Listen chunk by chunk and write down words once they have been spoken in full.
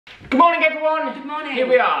Good morning, everyone. Good morning. Here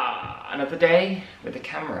we are, another day with the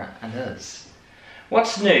camera and us.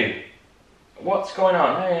 What's new? What's going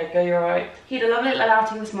on? Hey, okay, you alright? He had a lovely little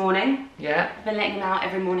outing this morning. Yeah. I've been letting him out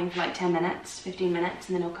every morning for like 10 minutes, 15 minutes,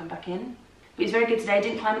 and then he'll come back in. But he's very good today,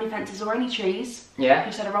 didn't climb any fences or any trees. Yeah. He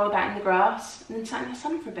just had a roll about in the grass and then sat in the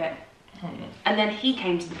sun for a bit. And then he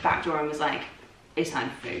came to the back door and was like, it's time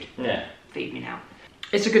for food. Yeah. Feed me now.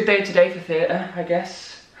 It's a good day today for theatre, I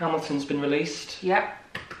guess. Hamilton's been released. Yep.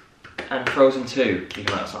 And Frozen 2, even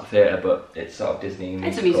though it's not theatre, but it's sort of Disney musical.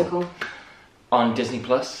 It's a musical. On Disney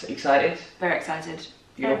Plus. Excited? Very excited.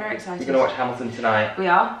 Very excited. You're going to watch Hamilton tonight? We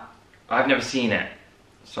are. I've never seen it,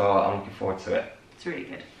 so I'm looking forward to it. It's really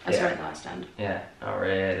good. I saw it at the last stand. Yeah, I'm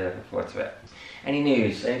really looking forward to it. Any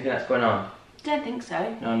news? Anything that's going on? Don't think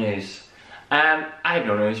so. No news. I have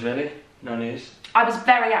no news, really. No news. I was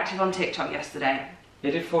very active on TikTok yesterday.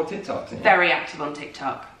 You did 4 TikToks, didn't you? Very active on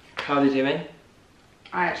TikTok. How are they doing?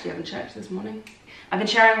 I actually haven't checked this morning. I've been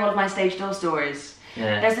sharing all of my stage door stories.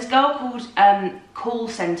 Yeah. There's this girl called Call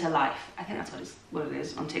Center Life. I think that's what it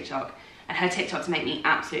is on TikTok. And her TikToks make me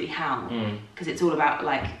absolutely howl because it's all about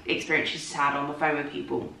like experiences she's had on the phone with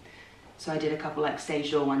people. So I did a couple like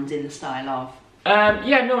stage door ones in the style of.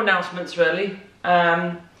 Yeah, no announcements really.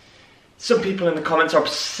 Some people in the comments are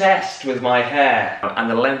obsessed with my hair and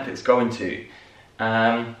the length it's going to.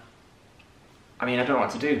 I mean, I don't know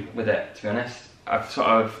what to do with it, to be honest. I've sort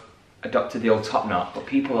of adopted the old top knot, but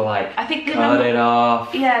people are like, I think cut it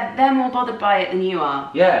off. Yeah, they're more bothered by it than you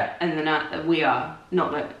are. Yeah. And than we are.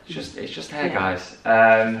 Not that. It's just hair, guys.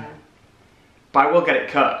 But I will get it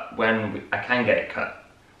cut when I can get it cut.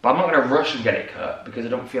 But I'm not going to rush and get it cut because I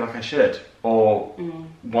don't feel like I should. Or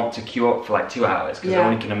want to queue up for like 2 hours because I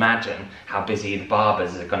only can imagine how busy the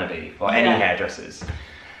barbers are going to be, or any hairdressers.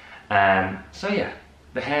 So yeah,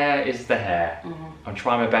 the hair is the hair. I'm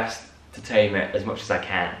trying my best to tame it as much as I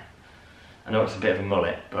can. I know it's a bit of a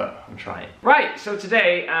mullet, but I'm trying. Right, so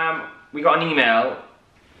today we got an email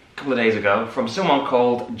a couple of days ago from someone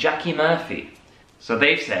called Jackie Murphy. So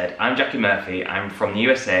they've said, I'm Jackie Murphy, I'm from the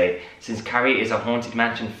USA. Since Carrie is a Haunted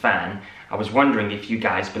Mansion fan, I was wondering if you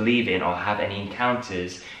guys believe in or have any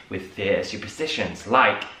encounters with theatre superstitions,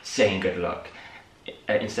 like saying good luck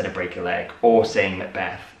instead of break a leg, or saying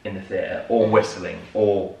Macbeth in the theatre, or whistling,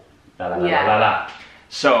 or la la la la la.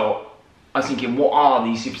 So I was thinking, what are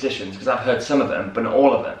these superstitions? Because I've heard some of them, but not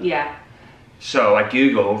all of them. Yeah. So I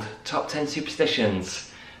googled top 10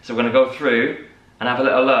 superstitions. So we're going to go through and have a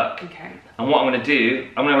little look. Okay. And what I'm going to do,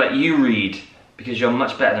 I'm going to let you read, because you're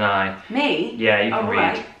much better than I. Me? Yeah, you can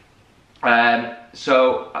read.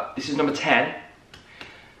 So this is number 10.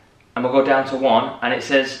 And we'll go down to 1, and it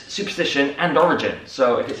says superstition and origin.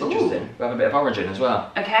 So if it's interesting, we'll have a bit of origin as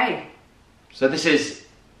well. Okay. So this is,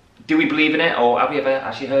 do we believe in it, or have we ever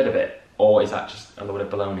actually heard of it? Or is that just a load of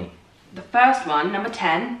baloney? The first one, number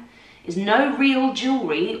 10, is no real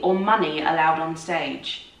jewellery or money allowed on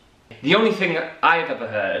stage. The only thing I've ever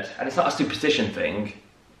heard, and it's not a superstition thing,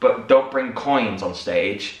 but don't bring coins on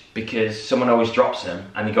stage because someone always drops them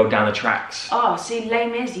and they go down the tracks. Oh, see, Les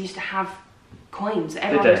Mis used to have coins.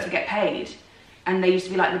 Everyone used to get paid. And they used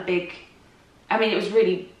to be like the big... I mean, it was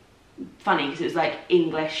really funny because it was like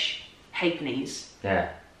English halfpennies.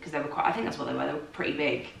 Yeah. Because they were quite... I think that's what they were. They were pretty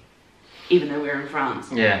big. Even though we were in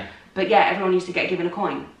France. Yeah. But yeah, everyone used to get given a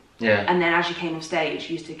coin. Yeah. And then as you came off stage,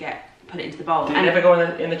 you used to put it into the bowl. Did it ever go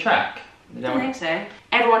in the track? I don't think so.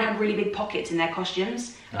 Everyone had really big pockets in their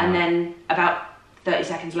costumes. And then about 30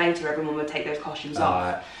 seconds later, everyone would take those costumes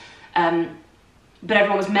off. But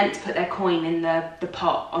everyone was meant to put their coin in the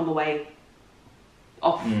pot on the way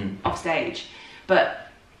off stage. But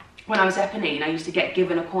when I was Eponine, I used to get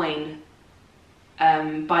given a coin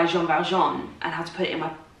by Jean Valjean and had to put it in my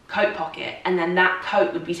coat pocket, and then that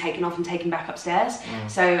coat would be taken off and taken back upstairs.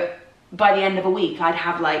 So by the end of a week, I'd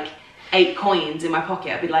have like 8 coins in my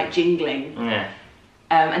pocket. I'd be like jingling. Yeah.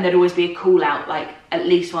 And there'd always be a call out like at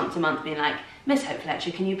least once a month being like, Miss Hope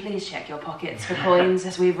Fletcher, can you please check your pockets for coins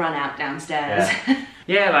as we've run out downstairs?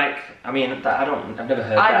 Yeah, like, I mean, I've never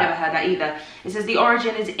heard that. I've never heard that either. It says the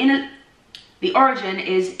origin is in a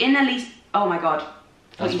least, oh my god.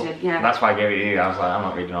 What you said, yeah. That's why I gave it to you. I was like, I'm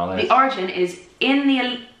not reading all this. The origin is in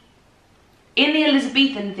the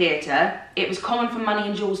Elizabethan theatre, it was common for money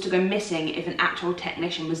and jewels to go missing if an actor or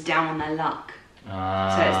technician was down on their luck. So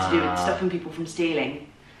it's to do with stopping people from stealing.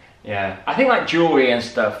 Yeah, I think like jewellery and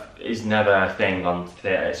stuff is never a thing on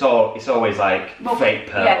theatre. It's always like fake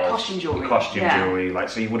pearls. Yeah, costume jewellery. Jewellery, like,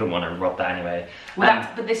 so you wouldn't want to rob that anyway. Well,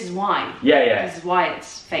 but this is why. Yeah. This is why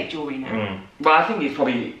it's fake jewellery now. Well, I think it's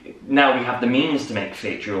probably, now we have the means to make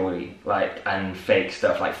fake jewellery, like, and fake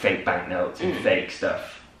stuff, like fake banknotes and fake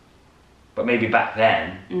stuff. But maybe back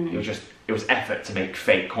then, it was effort to make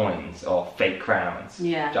fake coins or fake crowns.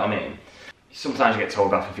 Yeah. Do you know what I mean? Sometimes you get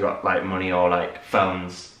told off if you got like money or like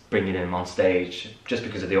phones bringing in on stage just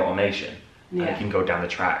because of the automation. And it can go down the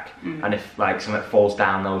track. And if like something falls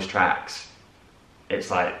down those tracks, it's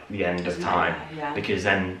like the end of time. Because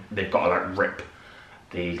then they've got to like rip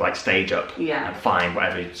the like stage up and find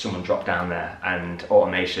whatever someone dropped down there, and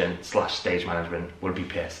automation / stage management would be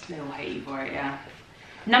pissed. They will hate you for it, yeah.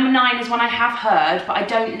 Number 9 is one I have heard, but I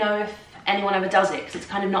don't know if anyone ever does it because it's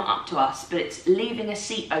kind of not up to us, but it's leaving a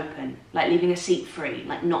seat open, like leaving a seat free,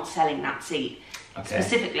 like not selling that seat.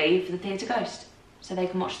 Specifically for the theatre ghost, so they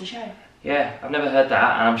can watch the show. Yeah, I've never heard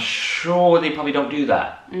that, and I'm sure they probably don't do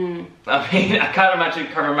that. I mean, I can't imagine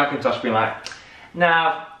Cameron McIntosh being like,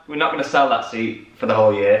 "No, we're not going to sell that seat for the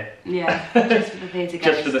whole year." Yeah, just for the theatre ghost.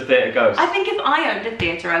 Just for the theatre ghost. I think if I owned a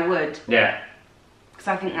theatre, I would. Yeah. Because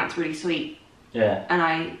I think that's really sweet. Yeah.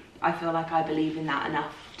 And I feel like I believe in that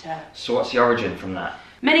enough to... So what's the origin from that?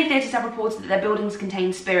 Many theatres have reported that their buildings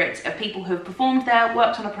contain spirits of people who have performed there,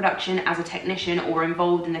 worked on a production as a technician, or were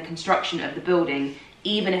involved in the construction of the building,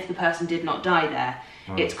 even if the person did not die there.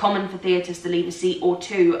 It's common for theatres to leave a seat or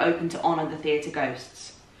two open to honour the theatre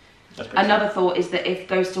ghosts. Another thought is that if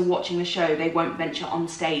ghosts are watching the show, they won't venture on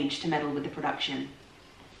stage to meddle with the production.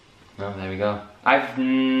 Oh, there we go. I've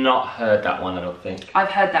not heard that one, I don't think. I've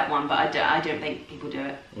heard that one, but I don't think people do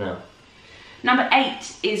it. No. Number 8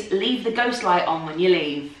 is leave the ghost light on when you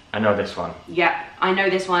leave. I know this one. Yeah, I know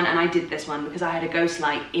this one, and I did this one because I had a ghost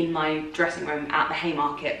light in my dressing room at the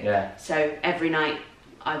Haymarket. Yeah. So every night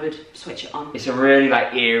I would switch it on. It's a really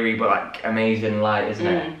like eerie but like amazing light, isn't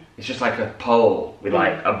it? It's just like a pole with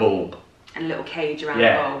like a bulb. And a little cage around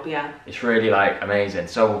the bulb, yeah. It's really like amazing.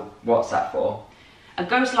 So what's that for? A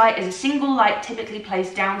ghost light is a single light typically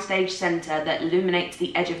placed downstage centre that illuminates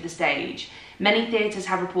the edge of the stage. Many theatres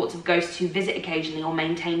have reports of ghosts who visit occasionally or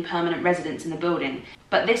maintain permanent residence in the building,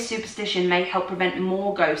 but this superstition may help prevent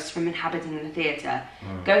more ghosts from inhabiting the theatre.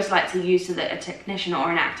 Ghost lights are used so that a technician or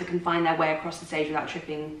an actor can find their way across the stage without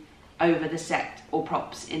tripping over the set or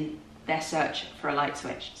props in their search for a light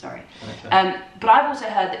switch, sorry. But I've also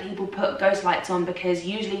heard that people put ghost lights on because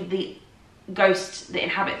usually the ghosts that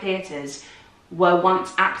inhabit theatres were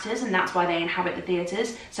once actors, and that's why they inhabit the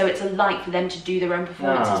theatres. So it's a light for them to do their own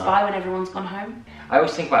performances by when everyone's gone home. I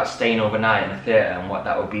always think about staying overnight in a theatre and what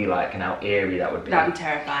that would be like and how eerie that would be. That would be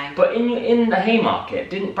terrifying. But in the Haymarket,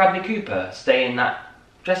 didn't Bradley Cooper stay in that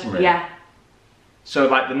dressing room? Yeah. So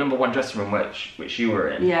like the number 1 dressing room which you were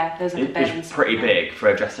in. Yeah, there's like a bed. It was pretty big for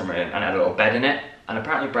a dressing room and had a little bed in it. And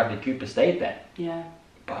apparently Bradley Cooper stayed there. Yeah.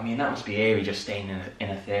 But I mean, that must be eerie just staying in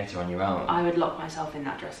a theatre on your own. I would lock myself in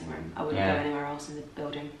that dressing room. I wouldn't go anywhere else in the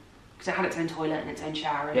building. Because it had its own toilet and its own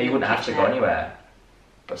shower. Yeah, you wouldn't have to go anywhere.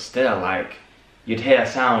 But still, like, you'd hear a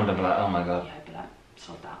sound and be like, oh my god. Yeah, I'd be like,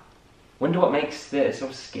 sod that. Wonder what makes theatre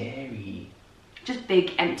so scary. Just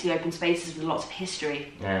big, empty, open spaces with lots of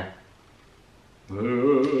history. Yeah.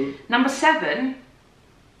 Number 7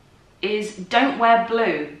 is don't wear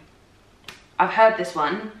blue. I've heard this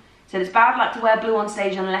one. So it's bad luck to wear blue on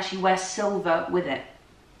stage unless you wear silver with it.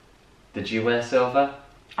 Did you wear silver?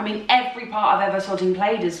 I mean, every part I've ever sodding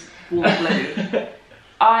played is worn blue.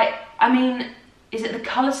 I mean, is it the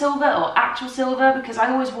colour silver or actual silver? Because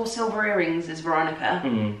I always wore silver earrings as Veronica.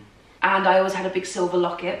 And I always had a big silver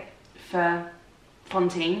locket for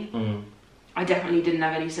Fontaine. I definitely didn't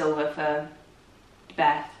have any silver for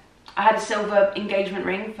Beth. I had a silver engagement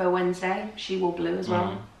ring for Wednesday. She wore blue as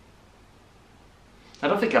well. I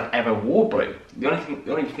don't think I've ever wore blue. The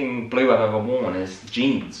only thing blue I've ever worn is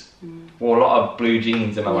jeans. Wore a lot of blue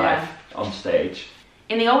jeans in my life on stage.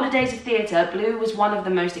 In the older days of theatre, blue was one of the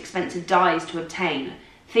most expensive dyes to obtain.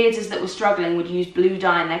 Theatres that were struggling would use blue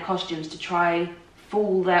dye in their costumes to try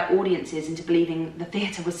fool their audiences into believing the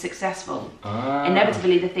theatre was successful.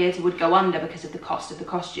 Inevitably, the theatre would go under because of the cost of the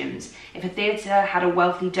costumes. If a theatre had a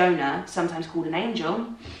wealthy donor, sometimes called an angel,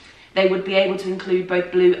 they would be able to include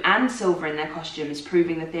both blue and silver in their costumes,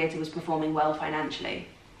 proving the theatre was performing well financially.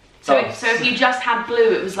 So if you just had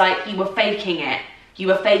blue, it was like you were faking it. You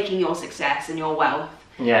were faking your success and your wealth.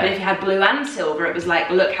 Yeah. But if you had blue and silver, it was like,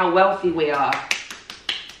 look how wealthy we are.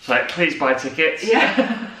 It's like, please buy tickets.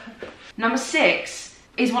 Yeah. Number 6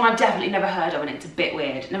 is one I've definitely never heard of, and it's a bit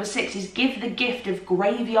weird. Number 6 is give the gift of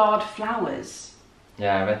graveyard flowers.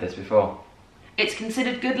 Yeah, I read this before. It's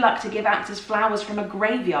considered good luck to give actors flowers from a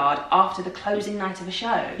graveyard after the closing night of a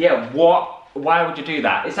show. Yeah, what? Why would you do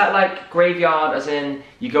that? Is that like graveyard as in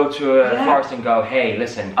you go to a forest and go, hey,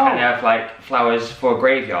 listen, can I have like flowers for a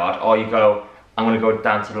graveyard? Or you go, I'm going to go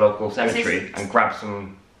down to the local cemetery and grab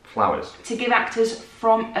some flowers. To give actors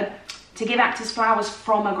flowers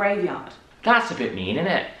from a graveyard. That's a bit mean,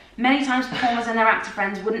 isn't it? Many times performers and their actor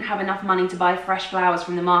friends wouldn't have enough money to buy fresh flowers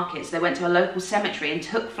from the market, so they went to a local cemetery and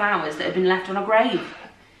took flowers that had been left on a grave.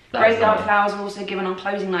 Graveyard flowers were also given on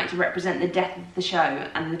closing night to represent the death of the show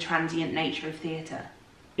and the transient nature of theatre.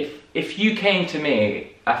 If you came to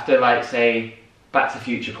me after, like, say, Back to the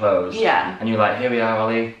Future closed, and you're like, here we are,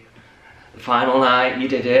 Ollie, the final night, you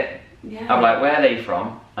did it. Yeah. I'm like, where are they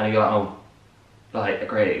from? And you're like, oh, like a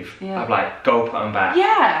grave. Yeah. I'm like, go put them back.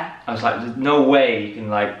 Yeah. I was like, there's no way you can,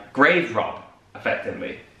 like, grave rob,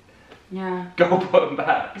 effectively. Yeah. Go put them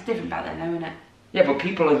back. It's different back then though, isn't it? Yeah, but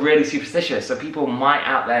people are really superstitious, so people might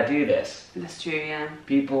out there do this. That's true, yeah.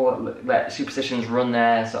 People let superstitions run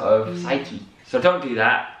their sort of psyche. So don't do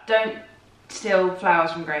that. Don't steal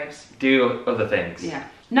flowers from graves. Do other things. Yeah.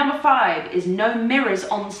 Number 5 is no mirrors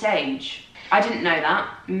on stage. I didn't know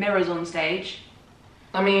that. Mirrors on stage.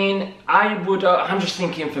 I mean, I'm just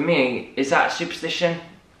thinking, for me, is that superstition?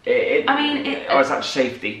 Or is that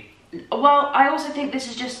safety? Well, I also think this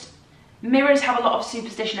is just... Mirrors have a lot of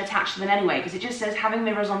superstition attached to them anyway, because it just says having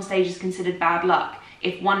mirrors on stage is considered bad luck.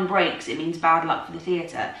 If one breaks, it means bad luck for the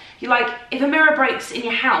theatre. You're like, if a mirror breaks in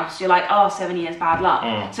your house, you're like, oh, 7 years bad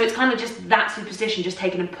luck. So it's kind of just that superstition just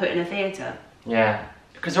taken and put in a theatre. Yeah,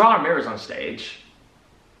 because there are mirrors on stage.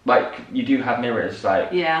 Like, you do have mirrors,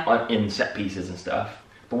 like, in set pieces and stuff.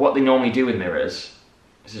 But what they normally do with mirrors,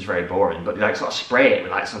 this is very boring, but they like sort of spray it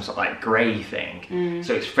with like some sort of like grey thing.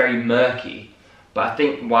 So it's very murky. But I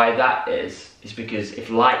think why that is because if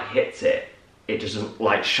light hits it, it just doesn't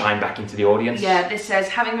like shine back into the audience. Yeah, this says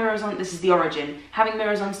having mirrors on, this is the origin. Having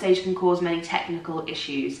mirrors on stage can cause many technical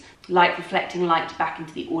issues, like reflecting light back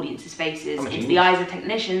into the audience's faces, into the eyes of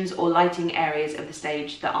technicians, or lighting areas of the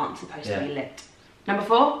stage that aren't supposed to be lit. Number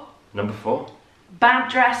 4? Number 4? Bad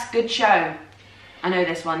dress, good show. I know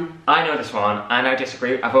this one. I know this one, and I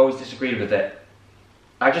disagree. I've always disagreed with it.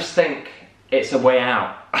 I just think it's a way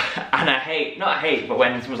out. And not hate, but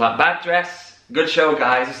when someone's like, bad dress, good show,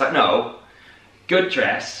 guys, it's like, no, good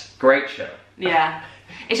dress, great show. Yeah.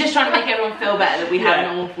 It's just trying to make everyone feel better that we had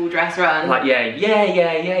an awful dress run. Like,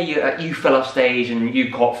 you fell off stage and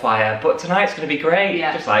you caught fire, but tonight's going to be great.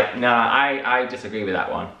 Yeah. Just like, nah, I disagree with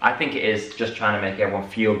that one. I think it is just trying to make everyone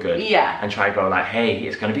feel good. Yeah. And try to go like, hey,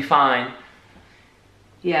 it's going to be fine.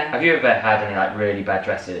 Yeah. Have you ever had any like really bad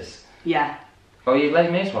dresses? Yeah. Oh, you Les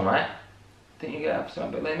Mis one, right? Didn't you get up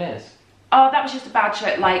something about Les Mis? Oh, that was just a bad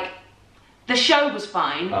show. Like, the show was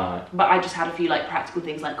fine, but I just had a few like practical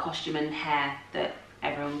things like costume and hair that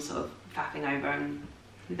everyone was sort of faffing over, and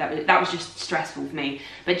that was just stressful for me.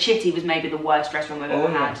 But Chitty was maybe the worst dress run we've ever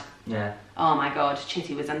had. Yeah. Oh my god,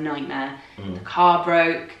 Chitty was a nightmare. The car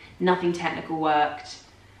broke, nothing technical worked.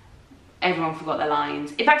 Everyone forgot their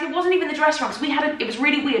lines. In fact, it wasn't even the dress run, because it was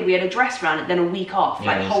really weird. We had a dress run and then a week off,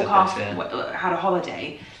 like the whole cast had a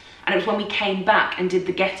holiday. And it was when we came back and did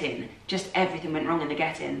the get-in, just everything went wrong in the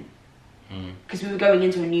get-in. Because we were going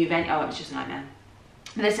into a new venue. Oh, it was just a nightmare.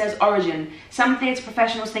 And it says, origin. Some theatre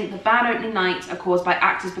professionals think the bad opening nights are caused by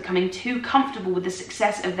actors becoming too comfortable with the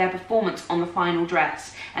success of their performance on the final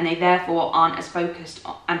dress, and they therefore aren't as focused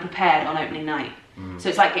and prepared on opening night. So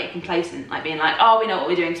it's like getting complacent, like being like, oh, we know what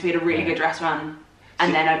we're doing because we had a really good dress run,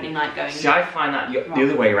 and then opening night going. See, I find that the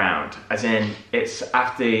other way around, as in, it's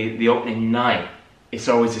after the opening night, it's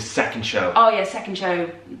always the second show. Oh yeah, second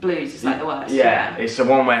show blues is like the worst. Yeah, it's the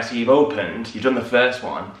one where, so you've opened, you've done the first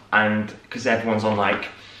one, and because everyone's on like...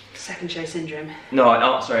 Second show syndrome.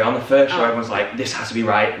 No, sorry, on the first show everyone's like, this has to be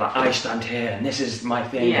right, like I stand here and this is my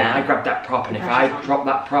thing, and I grab that prop, and if I drop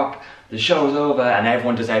that prop, the show's over, and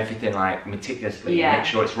everyone does everything like meticulously, make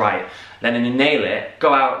sure it's right. Then when you nail it,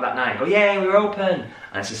 go out that night and go, yay, we're open!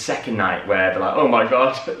 And it's the second night where they're like, oh my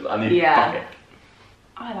god, and they fuck it.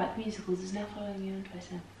 I like musicals, is now following you on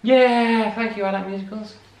Twitter. Yeah, thank you, I like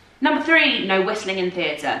musicals. Number 3, no whistling in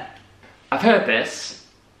theatre. I've heard this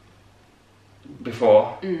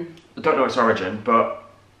before. I don't know its origin, but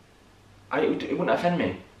it wouldn't offend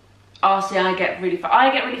me. Oh, see, I get really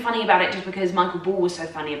funny about it just because Michael Ball was so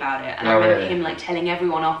funny about it, and I remember him like telling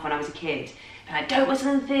everyone off when I was a kid. And like, don't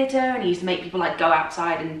whistle in the theatre, and he used to make people like go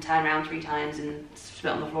outside and turn around 3 times and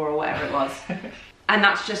spit on the floor or whatever it was. And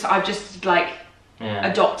that's just, I've just like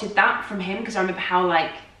adopted that from him, because I remember how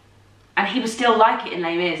like, and he was still like it in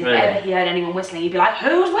Les Mis. If ever he heard anyone whistling, he'd be like,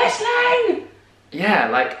 who's whistling? Yeah,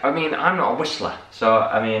 like, I mean, I'm not a whistler, so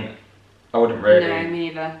I mean, I wouldn't really... No, me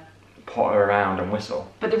neither. Potter around and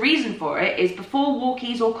whistle. But the reason for it is before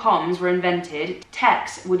walkies or comms were invented,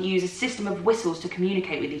 techs would use a system of whistles to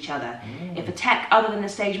communicate with each other. If a tech other than the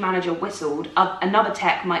stage manager whistled, another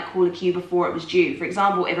tech might call a cue before it was due. For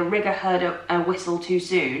example, if a rigger heard a whistle too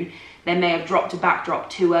soon, they may have dropped a backdrop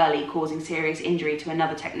too early, causing serious injury to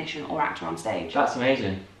another technician or actor on stage. That's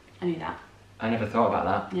amazing. I knew that. I never thought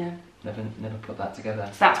about that. Yeah. Never put that together.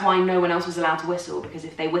 So that's why no one else was allowed to whistle, because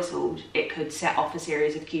if they whistled, it could set off a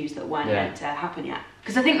series of cues that weren't meant to happen yet.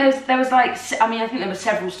 Because I think there was like, I mean, I think there were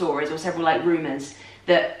several stories or several like rumours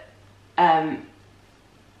that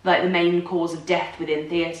like the main cause of death within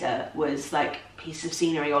theatre was like pieces of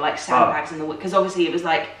scenery or like sandbags in the wings. Because obviously it was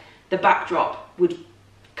like the backdrop would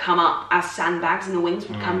come up as sandbags and the wings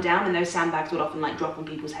would come down, and those sandbags would often like drop on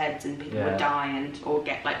people's heads and people would die or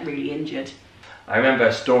get like really injured. I remember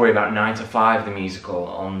a story about 9 to 5, the musical,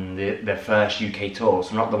 on their first UK tour,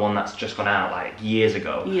 so not the one that's just gone out like years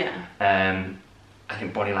ago. Yeah. I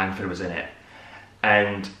think Bonnie Langford was in it,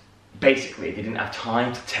 and basically they didn't have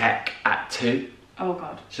time to tech Act 2. Oh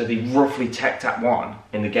god. So they roughly teched Act 1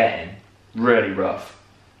 in the getting, really rough.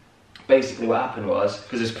 Basically what happened was,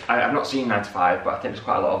 because I've not seen 9 to 5, but I think there's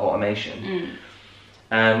quite a lot of automation.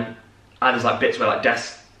 And there's like bits where like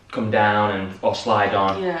desks come down or slide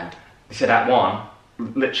on. Yeah. They said Act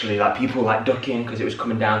 1, literally like people like ducking because it was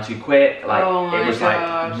coming down too quick. Like it was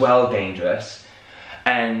like well dangerous.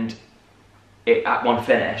 And Act 1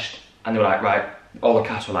 finished, and they were like, right, all the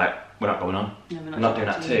cast were like, we're not going on. No, we're not doing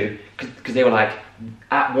Act 2. Because they were like,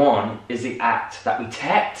 Act 1 is the act that we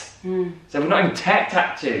teched. So we've not even teched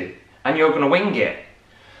Act 2, and you're going to wing it.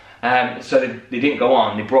 So they didn't go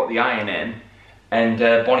on, they brought the iron in, and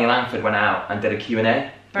Bonnie Langford went out and did a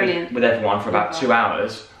Q&A with everyone for about 2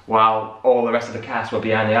 hours, while all the rest of the cast were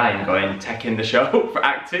behind the iron going, teching the show for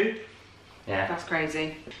Act 2. Yeah. That's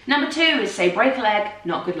crazy. Number 2 is say break a leg,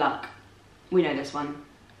 not good luck. We know this one.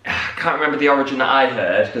 I can't remember the origin that I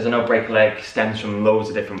heard, because I know break a leg stems from loads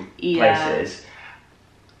of different places.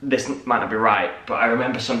 This might not be right, but I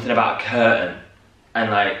remember something about a curtain, and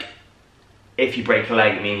like, if you break a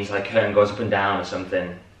leg, it means like curtain goes up and down or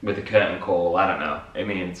something with the curtain call. I don't know. It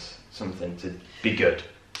means something to be good.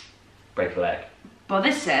 Break a leg. Well,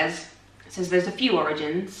 this says there's a few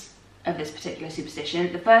origins of this particular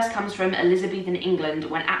superstition. The first comes from Elizabethan England,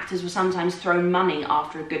 when actors were sometimes thrown money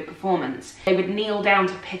after a good performance. They would kneel down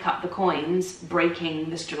to pick up the coins, breaking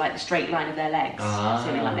the straight line of their legs.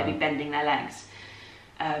 So like they'd be bending their legs.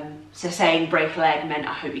 So saying break a leg meant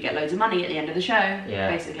I hope you get loads of money at the end of the show,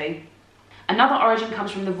 basically. Another origin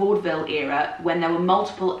comes from the vaudeville era, when there were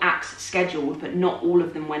multiple acts scheduled but not all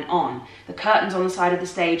of them went on. The curtains on the side of the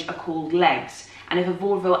stage are called legs, and if a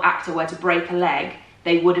vaudeville actor were to break a leg,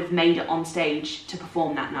 they would have made it on stage to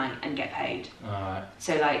perform that night and get paid.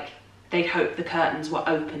 So like, they'd hope the curtains were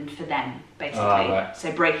opened for them, basically.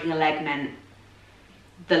 So breaking a leg meant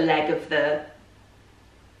the leg of the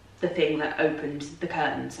thing that opened the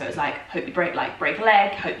curtain. So it's like, hope you break a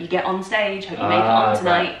leg, hope you get on stage, hope you make it on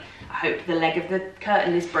tonight. I hope the leg of the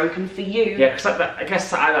curtain is broken for you. Yeah, because I guess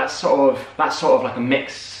that's sort of like a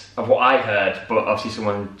mix of what I heard, but obviously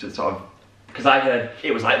someone just sort of, because I heard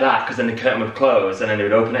it was like that, because then the curtain would close and then they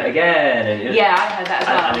would open it again. And yeah, I heard that as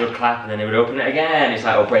well. And they would clap and then they would open it again. It's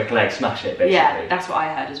like, oh, break a leg, smash it, basically. Yeah, that's what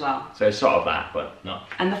I heard as well. So it's sort of that, but not.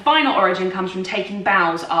 And the final origin comes from taking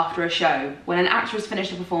bows after a show. When an actor has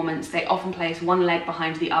finished a performance, they often place one leg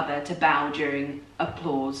behind the other to bow during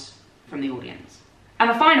applause from the audience. And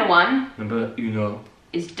the final one, number uno,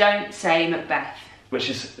 is don't say Macbeth. Which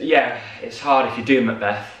is, yeah, it's hard if you do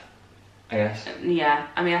Macbeth, I guess. Yeah,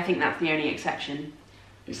 I mean, I think that's the only exception.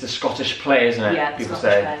 It's the Scottish play, isn't it? Yeah, People Scottish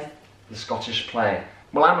say. Play. The Scottish play.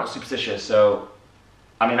 Well, I'm not superstitious, so,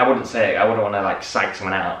 I mean, I wouldn't say it. I wouldn't want to, like, psych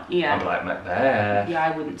someone out. Yeah. I'd be like, Macbeth. Yeah,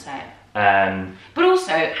 I wouldn't say it. But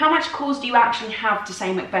also, how much cause do you actually have to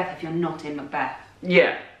say Macbeth if you're not in Macbeth?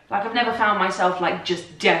 Yeah. Like, I've never found myself, like,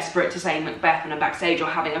 just desperate to say Macbeth when I'm backstage or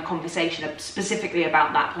having a conversation specifically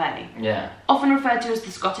about that play. Yeah. Often referred to as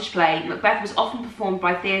the Scottish play, Macbeth was often performed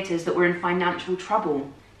by theatres that were in financial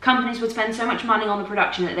trouble. Companies would spend so much money on the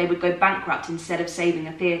production that they would go bankrupt instead of saving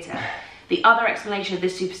a theatre. The other explanation of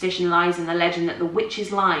this superstition lies in the legend that the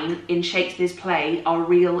witch's line in Shakespeare's play are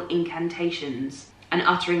real incantations, and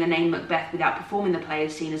uttering the name Macbeth without performing the play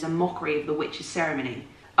is seen as a mockery of the witch's ceremony.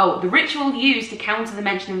 Oh, the ritual used to counter the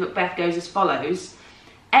mention of Macbeth goes as follows.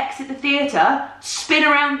 Exit the theatre, spin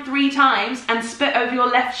around 3 times and spit over your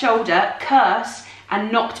left shoulder, curse, and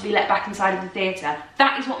knock to be let back inside of the theatre.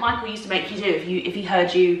 That is what Michael used to make you do if he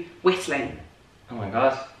heard you whistling. Oh my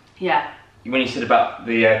god. Yeah. When you said about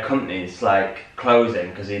the companies, like, closing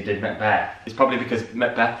because he did Macbeth, it's probably because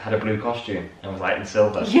Macbeth had a blue costume and was, like, in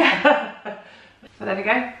silver. Yeah. So there we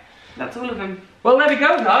go. That's all of them. Well, there we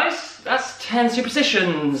go, guys. That's 10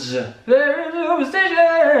 superstitions. There are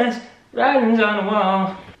superstitions, writings on the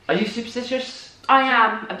wall. Are you superstitious? I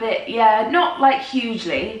am a bit, yeah, not like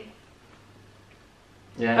hugely.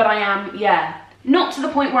 Yeah. But I am, yeah. Not to the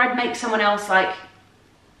point where I'd make someone else like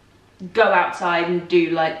go outside and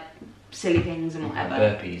do like silly things and whatever.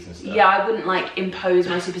 Burpees and stuff. Yeah, I wouldn't like impose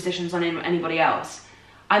my superstitions on anybody else.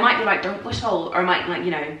 I might be like, don't whistle, or I might like,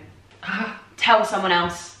 you know, tell someone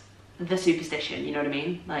else the superstition, you know what I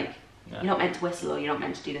mean? Like, you're not meant to whistle, or you're not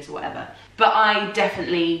meant to do this, or whatever. But I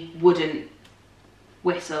definitely wouldn't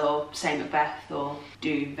whistle or say Macbeth or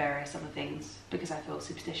do various other things because I feel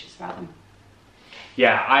superstitious about them.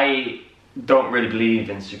 Yeah, I don't really believe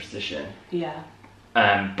in superstition. Yeah.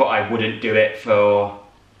 But I wouldn't do it for,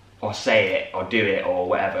 or say it, or do it, or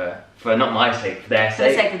whatever, for not my sake, for their sake. For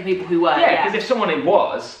the sake of the people who were, Yeah, because if someone it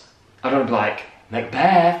was, I don't be like,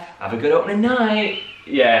 Macbeth, have a good opening night.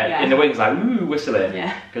 Yeah, in the wings, like, ooh, whistling.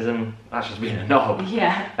 Yeah. Because then that's just being a knob.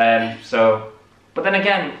 Yeah. But then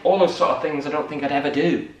again, all those sort of things I don't think I'd ever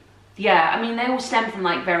do. Yeah, I mean, they all stem from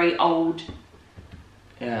like very old,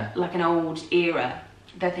 like an old era.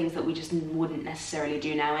 They're things that we just wouldn't necessarily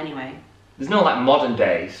do now anyway. There's no like modern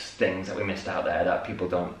day things that we missed out there that people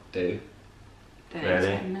don't do. Don't really?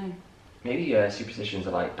 think so, no. Maybe superstitions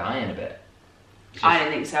are like dying a bit. I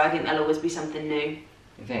don't think so. I think there'll always be something new.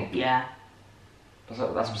 You think? Yeah. That's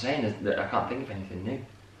what I'm saying, is that I can't think of anything new.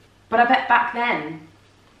 But I bet back then,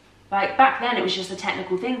 it was just a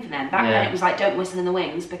technical thing for them. Back then it was like, don't whistle in the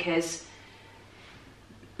wings because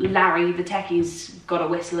Larry the techies got a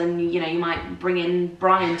whistle and, you know, you might bring in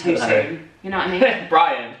Brian too soon. You know what I mean?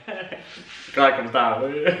 Brian. The guy comes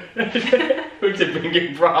down. Who's it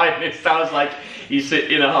bringing Brian? It sounds like he's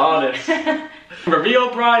sitting in a harness.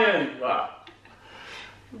 Reveal Brian!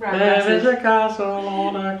 There is a castle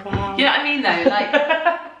on a cloud. You know what I mean though? Like,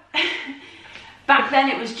 back then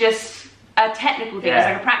it was just a technical thing, it was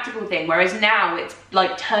like a practical thing, whereas now it's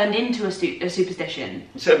like turned into a superstition.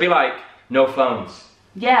 So it'd be like, no phones.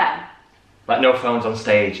 Yeah. Like no phones on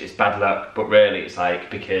stage, it's bad luck, but really it's like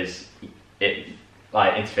because it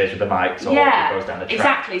like interferes with the mics or it goes down the track.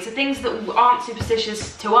 Exactly. So things that aren't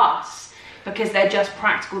superstitious to us because they're just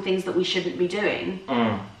practical things that we shouldn't be doing,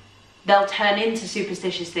 they'll turn into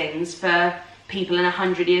superstitious things for people in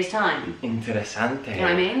 100 years' time. Interessante. You know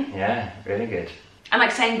what I mean? Yeah, really good. And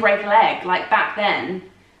like saying break a leg, like back then,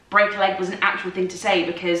 break a leg was an actual thing to say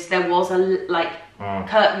because there was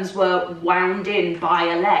curtains were wound in by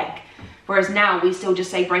a leg. Whereas now we still just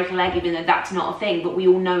say break a leg even though that's not a thing, but we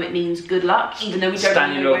all know it means good luck, even though we don't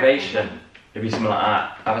Standing know where ovation. It'd be something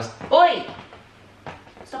like that. Oi!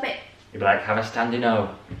 Stop it. You'd be like, have a standing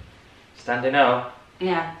O. Standing O.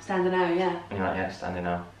 Yeah, standing O, yeah. And you're like, yeah, standing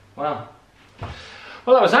O. Well,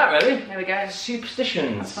 that was that really. There we go.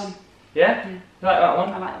 Superstitions. That's fun. Yeah? You like that one?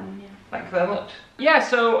 I like that one, yeah. Thank you very much. Yeah,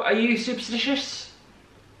 so are you superstitious?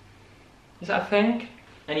 Is that a thing?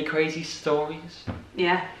 Any crazy stories?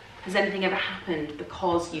 Yeah. Has anything ever happened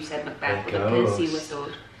because you said Macbeth or because you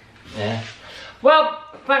whistled? Yeah. Well,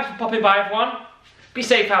 thanks for popping by, everyone. Be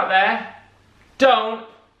safe out there. Don't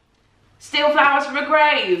steal flowers from a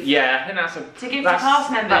grave. Yeah, I think that's to give to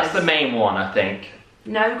cast members. That's the main one, I think.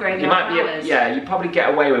 No graveyard flowers. You probably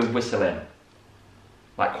get away with whistling,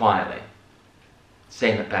 like quietly.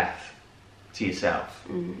 Say Macbeth to yourself.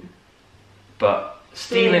 But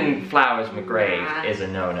stealing flowers from a grave is a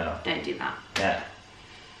no-no. Don't do that. Yeah.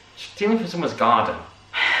 Stealing from someone's garden.